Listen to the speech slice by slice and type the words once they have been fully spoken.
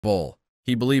Bowl.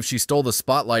 He believes she stole the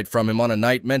spotlight from him on a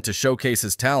night meant to showcase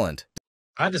his talent.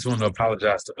 I just want to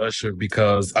apologize to Usher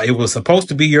because it was supposed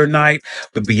to be your night,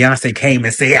 but Beyonce came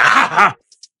and said, ah!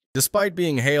 Despite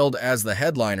being hailed as the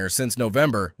headliner since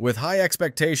November, with high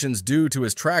expectations due to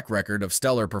his track record of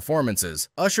stellar performances,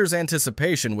 Usher's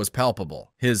anticipation was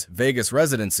palpable. His Vegas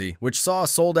residency, which saw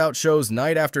sold-out shows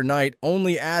night after night,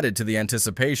 only added to the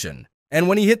anticipation. And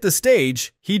when he hit the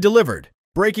stage, he delivered,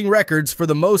 breaking records for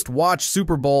the most-watched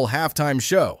Super Bowl halftime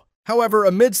show. However,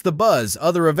 amidst the buzz,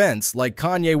 other events, like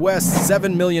Kanye West's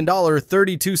 $7 million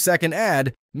 32-second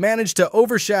ad, managed to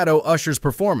overshadow Usher's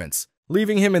performance,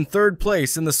 leaving him in third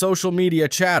place in the social media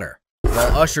chatter.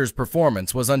 While Usher's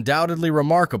performance was undoubtedly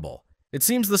remarkable, it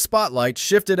seems the spotlight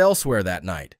shifted elsewhere that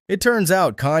night. It turns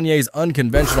out Kanye's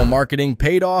unconventional marketing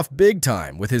paid off big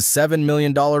time, with his $7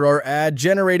 million ad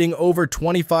generating over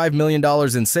 $25 million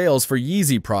in sales for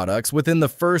Yeezy products within the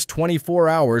first 24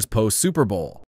 hours post-Super Bowl.